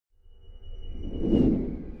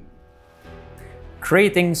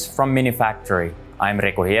Greetings from miniFactory. I'm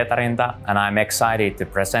Riku Hietarinta and I'm excited to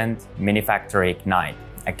present miniFactory Ignite,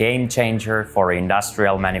 a game changer for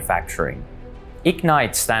industrial manufacturing.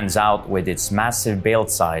 Ignite stands out with its massive build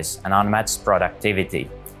size and unmatched productivity,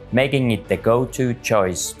 making it the go-to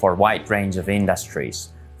choice for a wide range of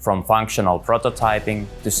industries. From functional prototyping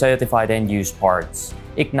to certified end-use parts,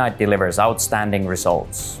 Ignite delivers outstanding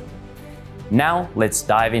results. Now let's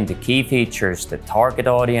dive into key features, the target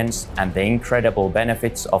audience, and the incredible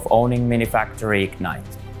benefits of owning miniFactory Ignite.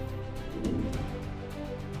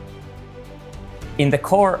 In the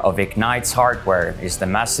core of Ignite's hardware is the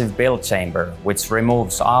massive build chamber, which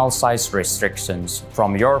removes all size restrictions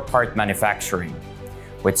from your part manufacturing.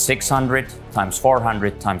 With 600 x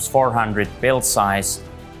 400 x 400 build size,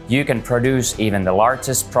 you can produce even the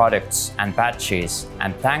largest products and batches,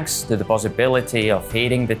 and thanks to the possibility of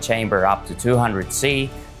heating the chamber up to 200 C,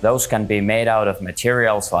 those can be made out of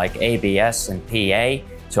materials like ABS and PA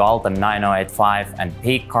to Altan 9085 and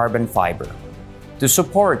PEKK carbon fiber. To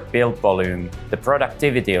support build volume, the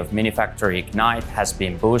productivity of miniFactory Ignite has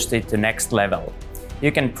been boosted to next level.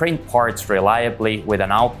 You can print parts reliably with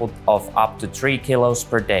an output of up to 3 kilos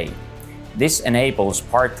per day. This enables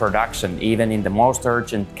part production even in the most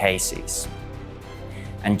urgent cases.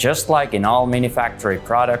 And just like in all miniFactory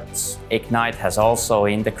products, Ignite has also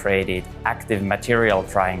integrated active material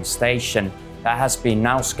drying station that has been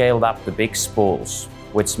now scaled up to big spools,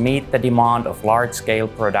 which meet the demand of large-scale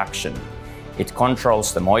production. It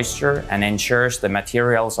controls the moisture and ensures the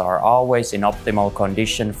materials are always in optimal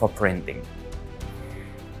condition for printing.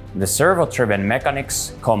 The servo-driven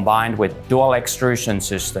mechanics combined with dual extrusion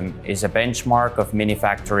system is a benchmark of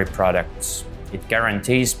miniFactory products. It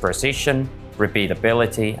guarantees precision,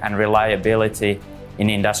 repeatability, and reliability in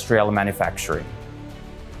industrial manufacturing.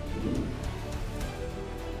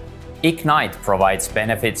 Ignite provides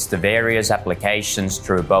benefits to various applications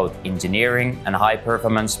through both engineering and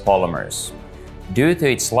high-performance polymers. Due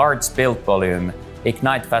to its large build volume,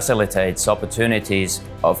 Ignite facilitates opportunities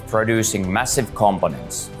of producing massive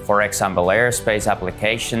components. For example, aerospace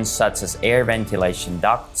applications such as air ventilation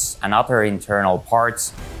ducts and other internal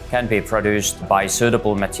parts can be produced by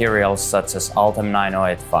suitable materials such as Altan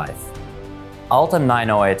 9085. Altan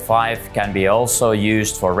 9085 can be also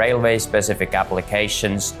used for railway-specific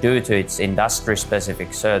applications due to its industry-specific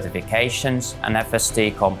certifications and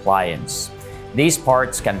FST compliance. These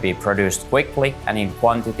parts can be produced quickly and in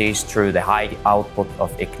quantities through the high output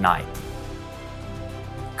of Ignite.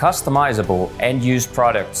 Customizable end-use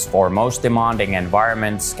products for most demanding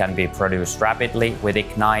environments can be produced rapidly with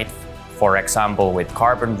Ignite, for example with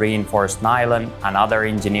carbon-reinforced nylon and other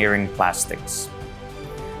engineering plastics.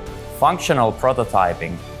 Functional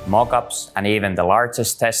prototyping, mock-ups, and even the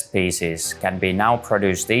largest test pieces can be now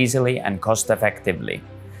produced easily and cost-effectively.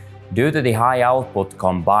 Due to the high output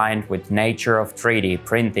combined with nature of 3D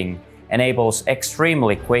printing enables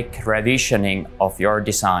extremely quick revisioning of your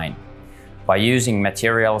design. By using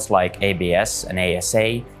materials like ABS and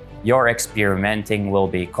ASA, your experimenting will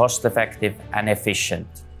be cost-effective and efficient.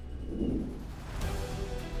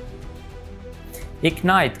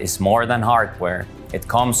 Ignite is more than hardware. It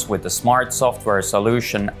comes with a smart software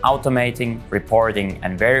solution automating, reporting,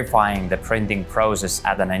 and verifying the printing process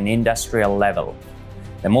at an industrial level.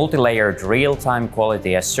 The multi-layered real-time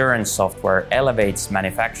quality assurance software elevates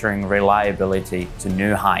manufacturing reliability to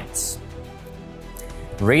new heights.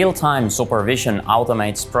 Real-time supervision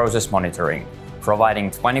automates process monitoring,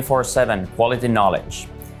 providing 24/7 quality knowledge.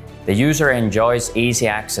 The user enjoys easy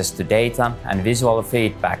access to data and visual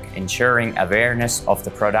feedback, ensuring awareness of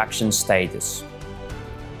the production status.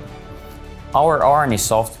 Our Arni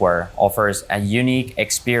software offers a unique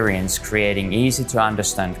experience, creating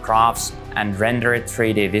easy-to-understand graphs and rendered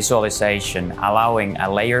 3D visualization, allowing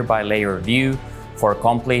a layer-by-layer view for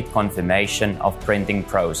complete confirmation of printing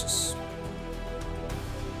process.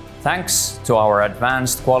 Thanks to our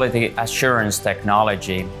advanced quality assurance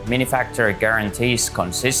technology, miniFactory guarantees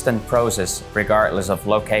consistent process regardless of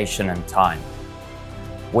location and time.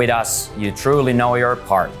 With us, you truly know your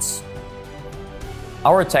parts.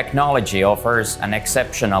 Our technology offers an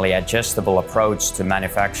exceptionally adjustable approach to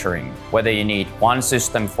manufacturing, whether you need one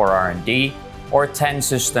system for R&D or 10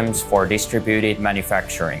 systems for distributed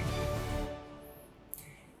manufacturing.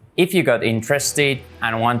 If you got interested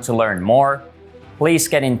and want to learn more, please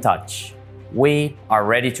get in touch. We are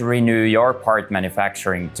ready to renew your part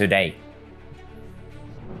manufacturing today.